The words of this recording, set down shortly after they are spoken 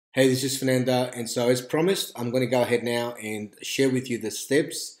Hey, this is Fernando, and so as promised, I'm going to go ahead now and share with you the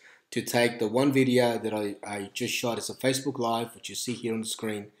steps to take the one video that I just shot as a Facebook Live, which you see here on the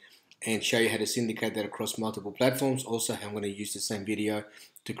screen, and show you how to syndicate that across multiple platforms. Also, how I'm going to use the same video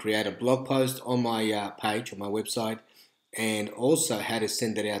to create a blog post on my page, on my website, and also how to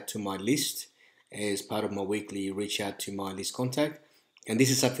send it out to my list as part of my weekly reach out to my list contact. And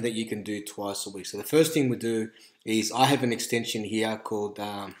this is something that you can do twice a week. So the first thing we do is I have an extension here called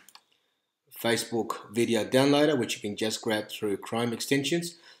Facebook video downloader, which you can just grab through Chrome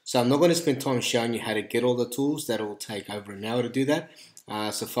extensions. So I'm not going to spend time showing you how to get all the tools. That will take over an hour to do that.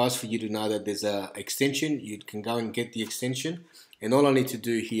 Suffice for you to know that there's an extension. You can go and get the extension. And all I need to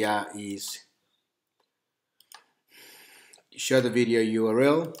do here is show the video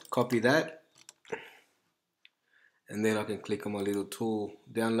URL, copy that, and then I can click on my little tool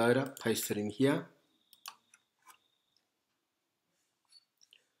downloader, paste it in here.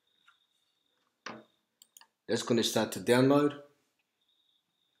 That's going to start to download.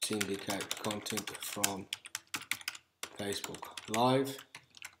 Syndicate content from Facebook Live.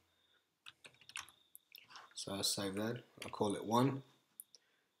 So I'll save that. I'll call it 1. We'll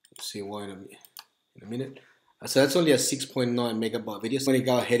see why in a minute. So that's only a 6.9 megabyte video. So I'm going to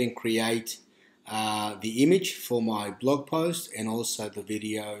go ahead and create the image for my blog post and also the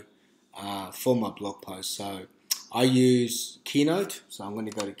video for my blog post. So I use Keynote. So I'm going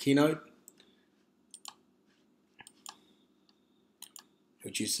to go to Keynote,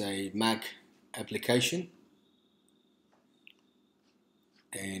 which is a Mac application.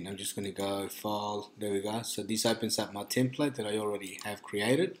 And I'm just going to go File, there we go. So this opens up my template that I already have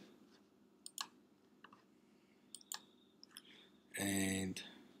created. And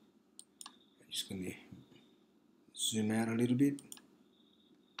I'm just going to zoom out a little bit.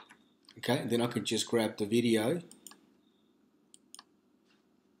 Okay, then I can just grab the video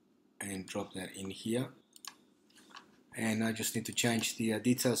and drop that in here. And I just need to change the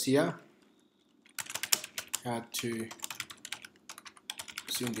details here. How to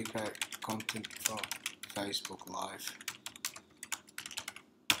syndicate content from Facebook Live.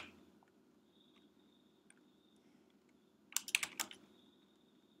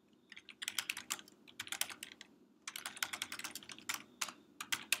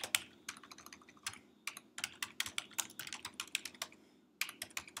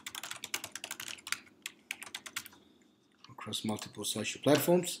 Across multiple social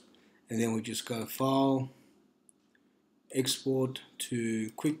platforms, and then we just go File, Export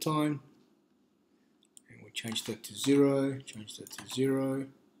to QuickTime, and we change that to 0, change that to 0.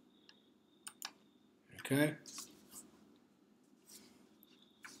 Okay.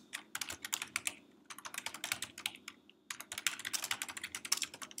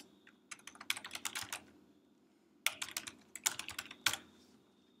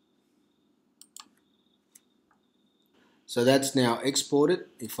 So that's now exported.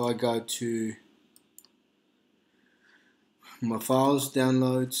 If I go to my files,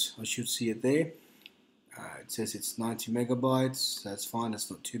 downloads, I should see it there. It says it's 90 megabytes. That's fine, that's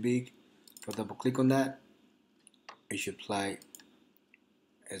not too big. If I double click on that, it should play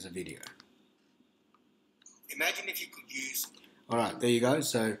as a video. Imagine if you could use... Alright, there you go.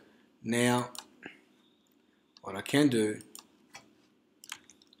 So now what I can do,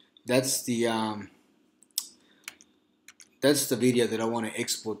 that's the video that I want to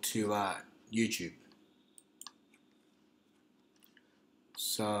export to YouTube.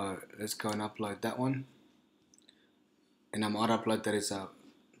 So let's go and upload that one. And I might upload that as a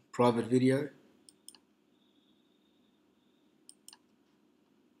private video.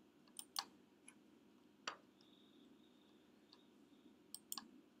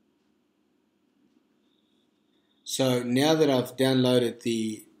 So now that I've downloaded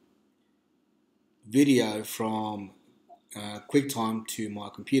the video from QuickTime to my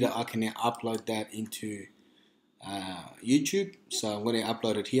computer, I can now upload that into YouTube. So I'm going to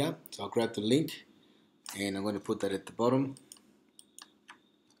upload it here. So I'll grab the link and I'm going to put that at the bottom,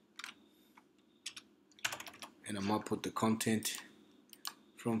 and I might put the content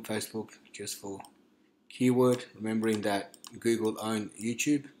from Facebook just for keyword, remembering that Google owned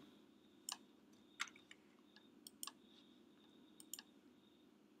YouTube.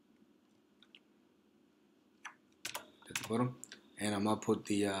 At the bottom, and I might put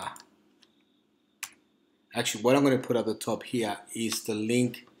the actually what I'm going to put at the top here is the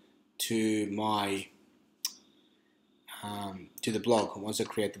link to my to the blog once I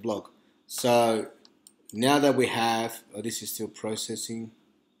create the blog. So now that we have, oh, this is still processing.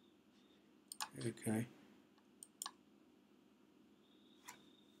 Okay.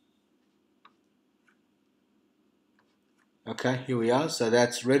 Okay, here we are. So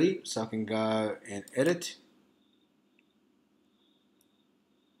that's ready. So I can go and edit.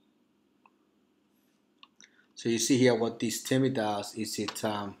 So you see here what this Temi does is it, if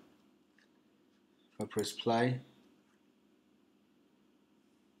I press play,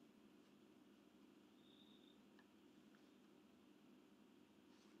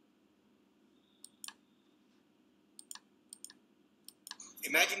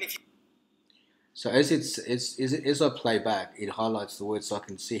 imagine if you... So as I play back, it highlights the word so I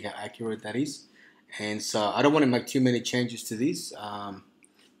can see how accurate that is. And so I don't want to make too many changes to this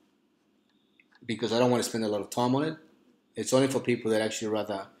because I don't want to spend a lot of time on it. It's only for people that actually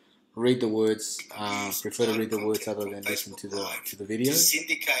rather read the words, prefer to read the words other than listen to the video.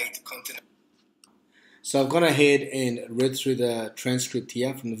 Syndicate content. So I've gone ahead and read through the transcript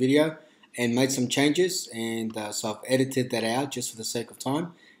here from the video and made some changes, and so I've edited that out just for the sake of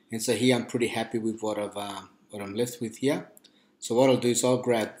time. And so here I'm pretty happy with what I'm left with here. So what I'll do is I'll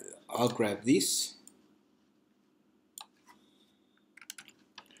grab this,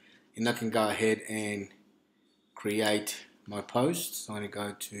 and I can go ahead and create my post. So I'm going to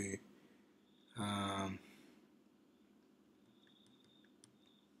go to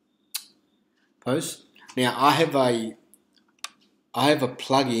post. Now I have a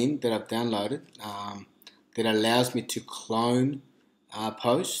plugin that I've downloaded that allows me to clone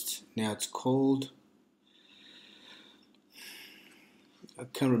posts. Now it's called, I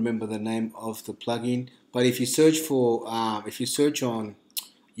can't remember the name of the plugin, but if you search for if you search on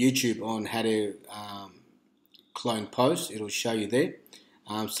YouTube on how to clone posts, it'll show you there.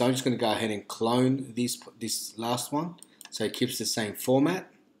 So I'm just going to go ahead and clone this last one so it keeps the same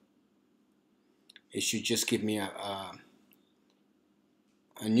format. It should just give me a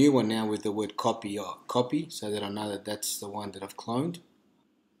new one now with the word copy so that I know that that's the one that I've cloned.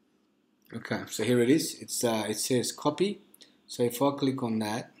 Okay, so here it is. It says copy. So if I click on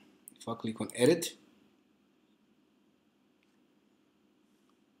that, if I click on edit,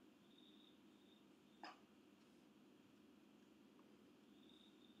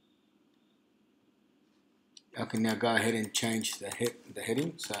 I can now go ahead and change the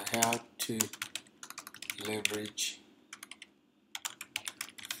heading. So how to leverage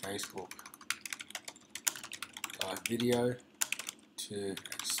Facebook live video to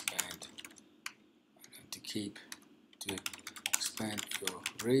expand your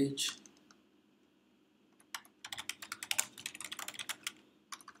reach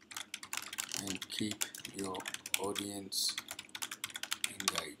and keep your audience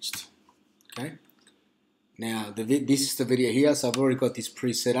engaged. Okay. Now this is the video here, so I've already got this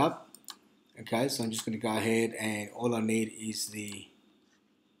pre-set up. Okay, so I'm just going to go ahead and all I need is the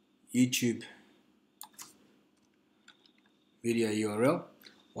YouTube video URL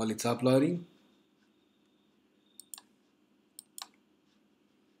while it's uploading.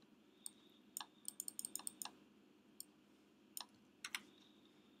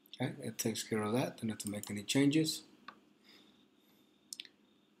 Okay, it takes care of that. Don't have to make any changes.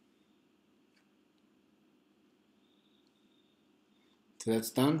 So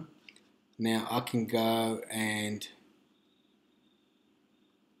that's done. Now I can go and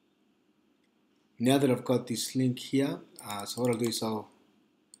now that I've got this link here, so what I'll do is I'll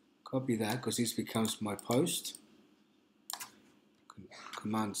copy that because this becomes my post.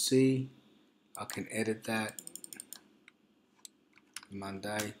 Command C, I can edit that. Command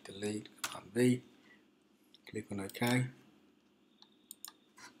A, delete, Command V, click on OK.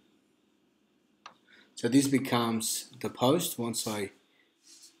 So this becomes the post once I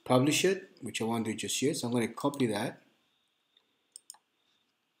publish it, which I won't do just yet. So I'm going to copy that.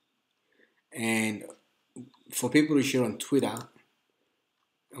 And for people to share on Twitter,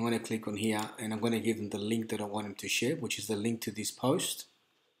 I'm going to click on here and I'm going to give them the link that I want them to share, which is the link to this post,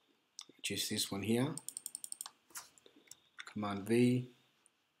 which is this one here. Command V.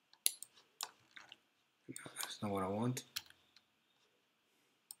 No, that's not what I want.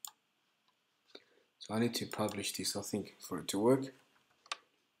 So I need to publish this, I think, for it to work.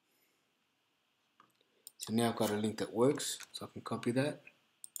 So now I've got a link that works, so I can copy that.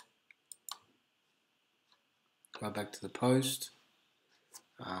 Go back to the post.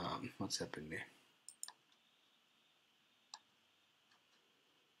 What's happened there?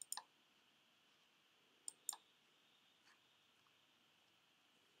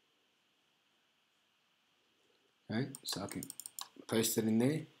 Okay, so I can paste it in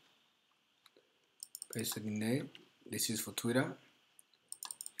there. Paste it in there. This is for Twitter.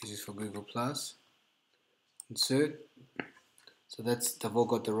 This is for Google Plus. Insert. So they've all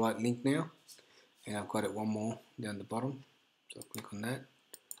got the right link now. And I've got it one more down the bottom. So I'll click on that.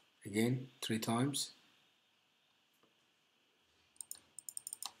 Again, 3 times.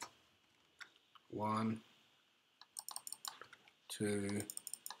 1, 2,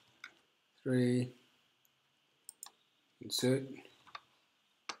 3, insert.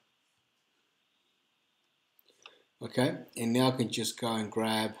 Okay, and now I can just go and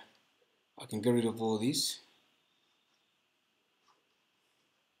grab, I can get rid of all this.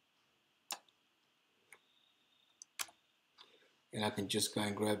 And I can just go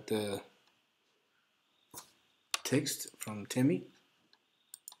and grab the text from Temi,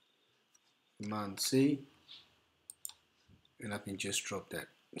 Command C, and I can just drop that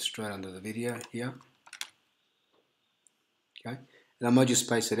straight under the video here. Okay, and I might just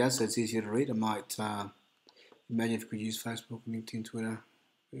space it out so it's easier to read. I might imagine if you could use Facebook, LinkedIn, Twitter,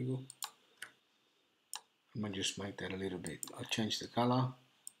 Google. I might just make that a little bit. I'll change the color.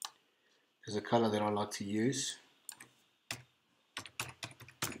 There's a color that I like to use.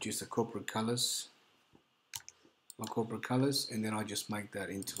 Just the corporate colors, my corporate colors, and then I just make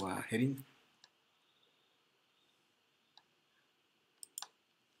that into a heading.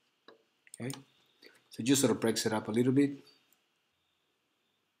 Okay, so just sort of breaks it up a little bit.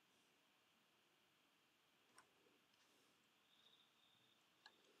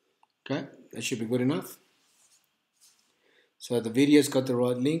 Okay, that should be good enough. So the video's got the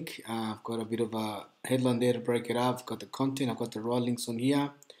right link. I've got a bit of a headline there to break it up. I've got the content. I've got the right links on here.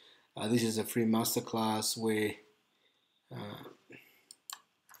 This is a free masterclass where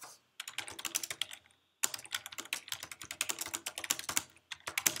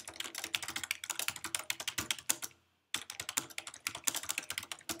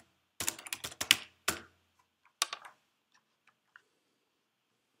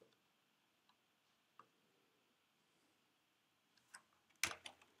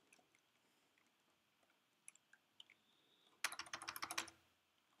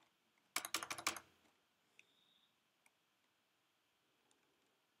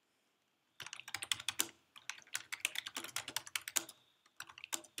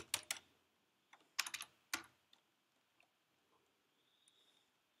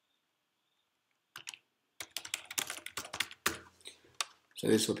so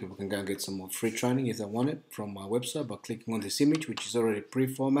this is where people can go and get some more free training if they want it from my website by clicking on this image, which is already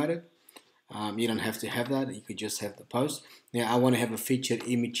pre-formatted. You don't have to have that. You could just have the post. Now I want to have a featured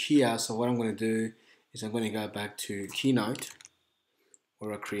image here. So what I'm going to do is I'm going to go back to Keynote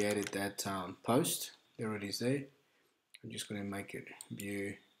where I created that post. There it is there. I'm just going to make it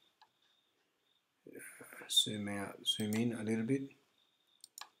view, zoom out, zoom in a little bit.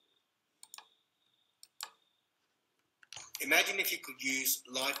 Imagine if you could use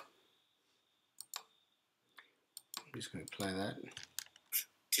live. I'm just going to play that.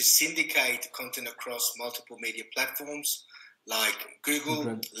 To syndicate content across multiple media platforms like Google,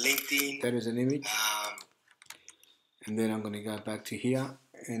 LinkedIn. That is an image. And then I'm going to go back to here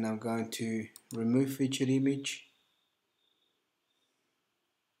and I'm going to remove featured image.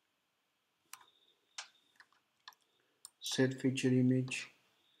 Set featured image.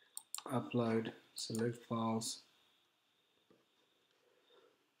 Upload, select files.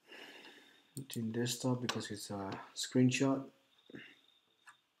 It's in desktop because it's a screenshot.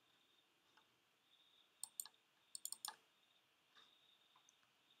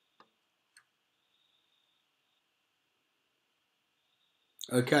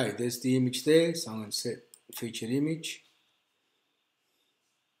 Okay, there's the image there, so I'm going to set featured image.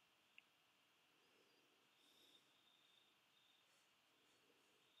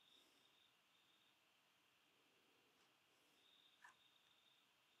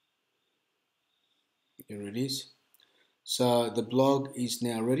 Here it is. So the blog is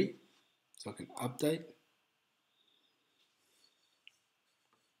now ready, so I can update.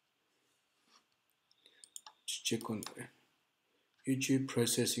 Just check on YouTube,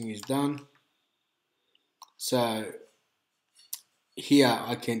 processing is done. So here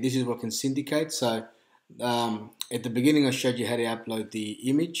I can, this is what I can syndicate. So at the beginning I showed you how to upload the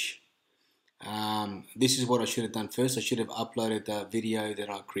image. This is what I should have done first. I should have uploaded the video that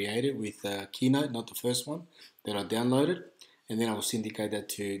I created with Keynote, not the first one that I downloaded. And then I will syndicate that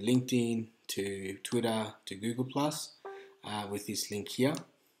to LinkedIn, to Twitter, to Google+, with this link here.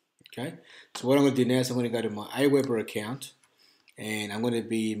 Okay, so what I'm going to do now is I'm going to go to my Aweber account and I'm going to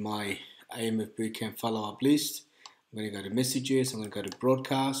be in my AMF Bootcamp follow-up list. I'm going to go to messages, I'm going to go to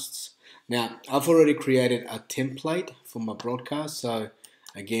broadcasts. Now, I've already created a template for my broadcast, so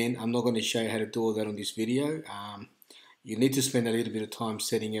again, I'm not going to show you how to do all that on this video. You need to spend a little bit of time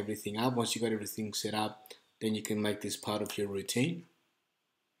setting everything up. Once you've got everything set up, then you can make this part of your routine.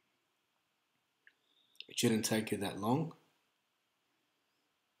 It shouldn't take you that long.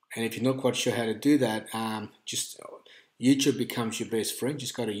 And if you're not quite sure how to do that, YouTube becomes your best friend.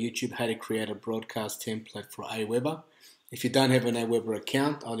 Just go to YouTube, how to create a broadcast template for Aweber. If you don't have an Aweber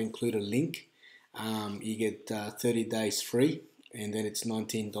account, I'll include a link. You get 30 days free, and then it's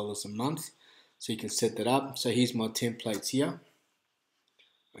 $19 a month. So you can set that up. So here's my templates here.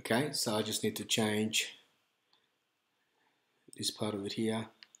 Okay, so I just need to change this part of it here.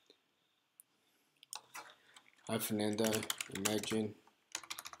 Hi Fernando, imagine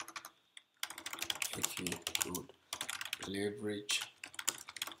if you could leverage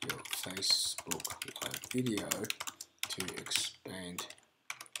your Facebook live video to expand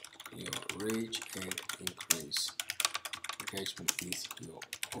your reach and increase engagement with your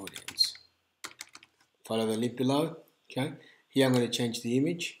audience. Follow the link below. Okay, here I'm going to change the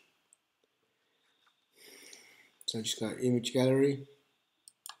image. So I'm just go image gallery.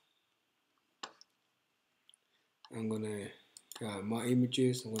 I'm going to go my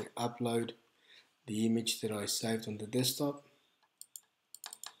images. I'm going to upload the image that I saved on the desktop,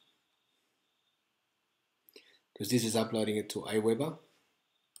 because this is uploading it to Aweber.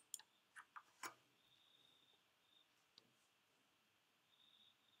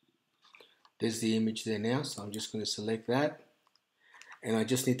 There's the image there now, so I'm just going to select that, and I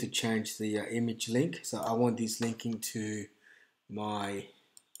just need to change the image link. So I want this linking to my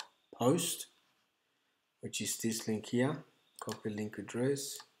post, which is this link here. Copy link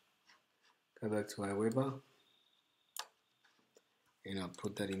address, go back to Aweber, and I'll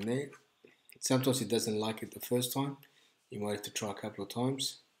put that in there. Sometimes it doesn't like it the first time. You might have to try a couple of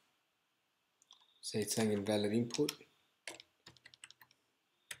times. So it's saying invalid input.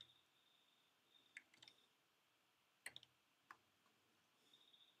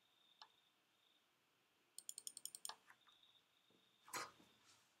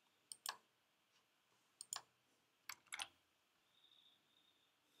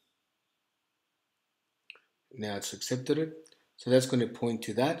 Now it's accepted it. So that's going to point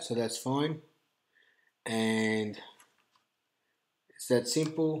to that. So that's fine. And it's that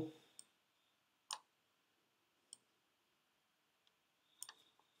simple.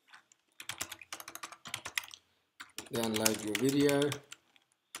 Download your video.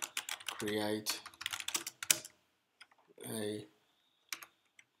 Create a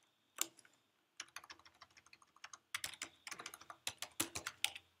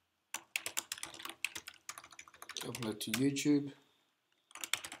upload to YouTube.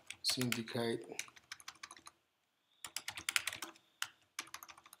 Syndicate.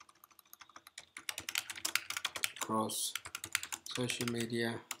 Across social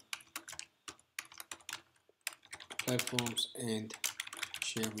media platforms and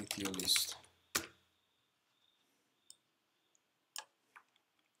share with your list.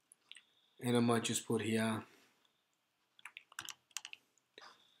 And I might just put here,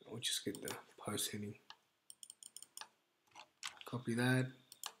 I'll just get the post heading. Copy that,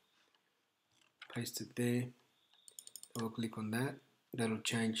 paste it there, double click on that, that'll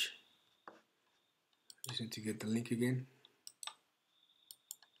change. Just need to get the link again.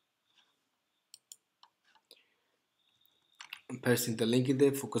 I'm pasting the link in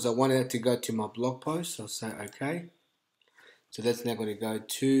there because I wanted it to go to my blog post. So I'll say OK. So that's now going to go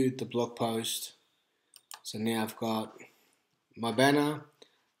to the blog post. So now I've got my banner,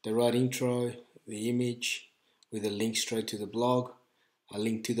 the right intro, the image with a link straight to the blog. A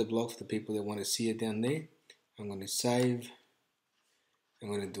link to the blog for the people that want to see it down there. I'm going to save. I'm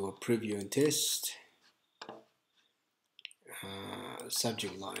going to do a preview and test.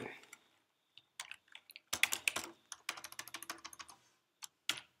 Subject line.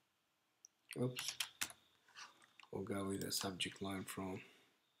 Oops. We'll go with a subject line from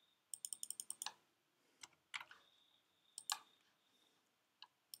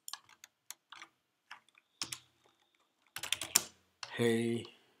hey,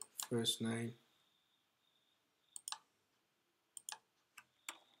 first name.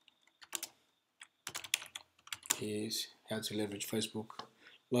 Is how to leverage Facebook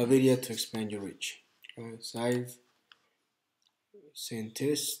live video to expand your reach. Save, send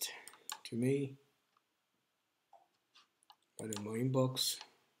test to me. Go to my inbox.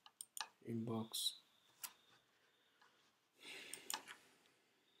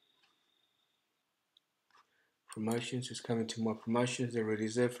 Promotions is coming to my promotions. They're already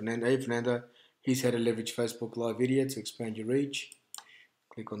there. Fernando, hey Fernando, here's how to leverage Facebook live video to expand your reach.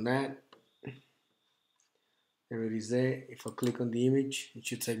 Click on that. There it is there. If I click on the image, it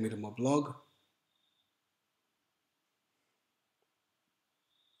should take me to my blog.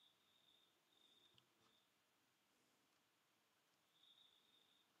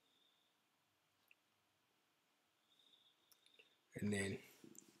 And then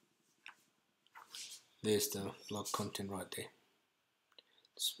There's the blog content right there.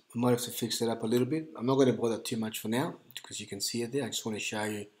 I might have to fix it up a little bit. I'm not going to bother too much for now because you can see it there. I just want to show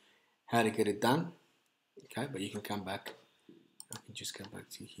you how to get it done. Okay, but you can come back. I can just go back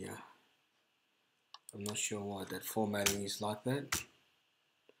to here. I'm not sure why that formatting is like that.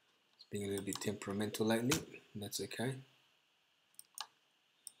 It's being a little bit temperamental lately. That's okay.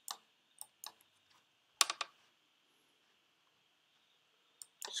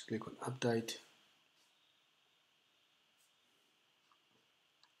 Just click on update.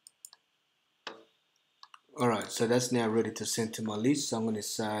 Alright, so that's now ready to send to my list. So I'm going to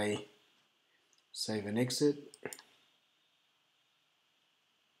say save and exit.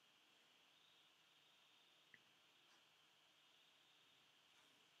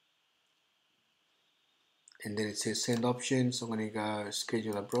 And then it says send options. So I'm going to go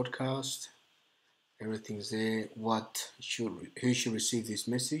schedule a broadcast. Everything's there. Who should receive this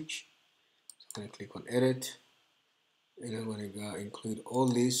message? So I'm going to click on edit. And I'm going to go include all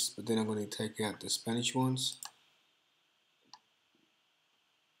lists, but then I'm going to take out the Spanish ones.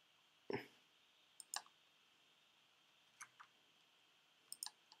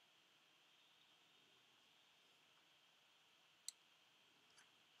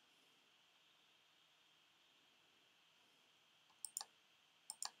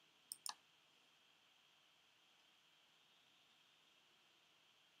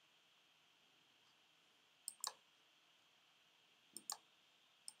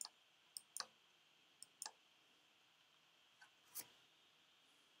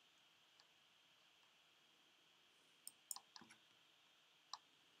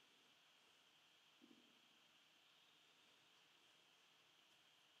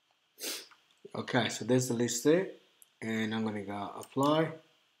 Okay, so there's the list there, and I'm going to go apply,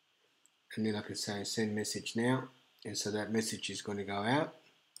 and then I can say send message now, and so that message is going to go out.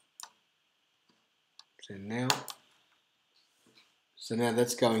 Send now. So now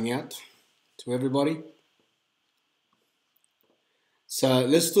that's going out to everybody. So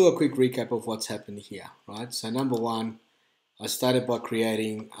let's do a quick recap of what's happened here, right? So number one, I started by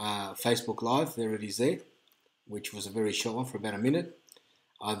creating Facebook Live. There it is there, which was a very short one for about a minute.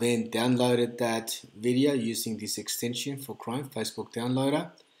 I then downloaded that video using this extension for Chrome, Facebook Downloader.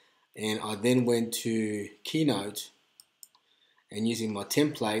 And I then went to Keynote, and using my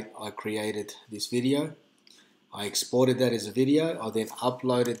template, I created this video. I exported that as a video. I then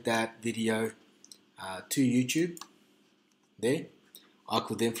uploaded that video to YouTube there. I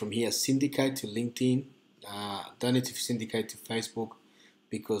could then from here syndicate to LinkedIn. Don't need to syndicate to Facebook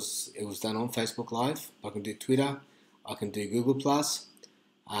because it was done on Facebook Live. I can do Twitter. I can do Google+.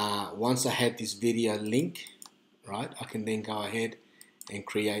 Once I had this video link, right, I can then go ahead and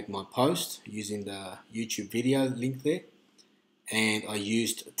create my post using the YouTube video link there. And I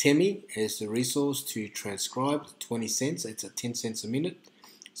used Temi as the resource to transcribe 20 cents. It's at 10 cents a minute.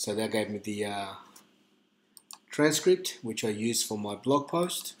 So that gave me the transcript, which I used for my blog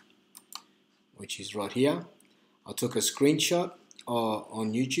post, which is right here. I took a screenshot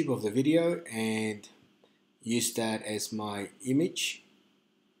on YouTube of the video and used that as my image.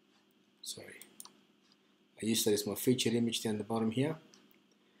 I used that as my featured image down the bottom here,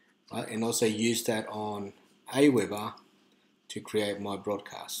 right? And also used that on Aweber to create my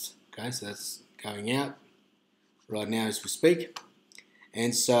broadcast. Okay, so that's going out right now as we speak.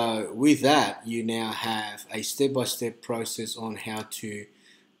 And so with that, you now have a step-by-step process on how to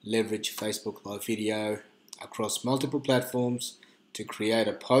leverage Facebook Live video across multiple platforms to create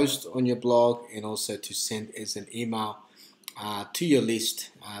a post on your blog and also to send as an email to your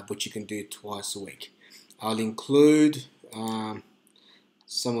list, which you can do twice a week. I'll include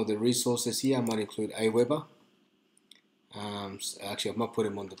some of the resources here. I might include Aweber. Actually, I might put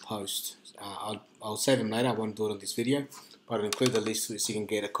them on the post. I'll save them later. I won't do it on this video, but I'll include the list so you can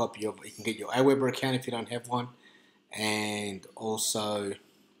get a copy of. You can get your Aweber account if you don't have one, and also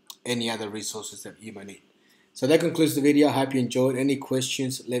any other resources that you might need. So that concludes the video. I hope you enjoyed. Any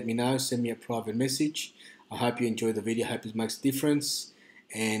questions, let me know. Send me a private message. I hope you enjoyed the video. I hope it makes a difference.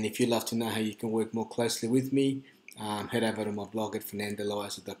 And if you'd love to know how you can work more closely with me, head over to my blog at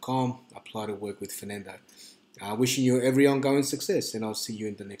fernandoloaiza.com. Apply to work with Fernando. Wishing you every ongoing success, and I'll see you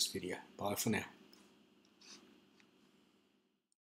in the next video. Bye for now.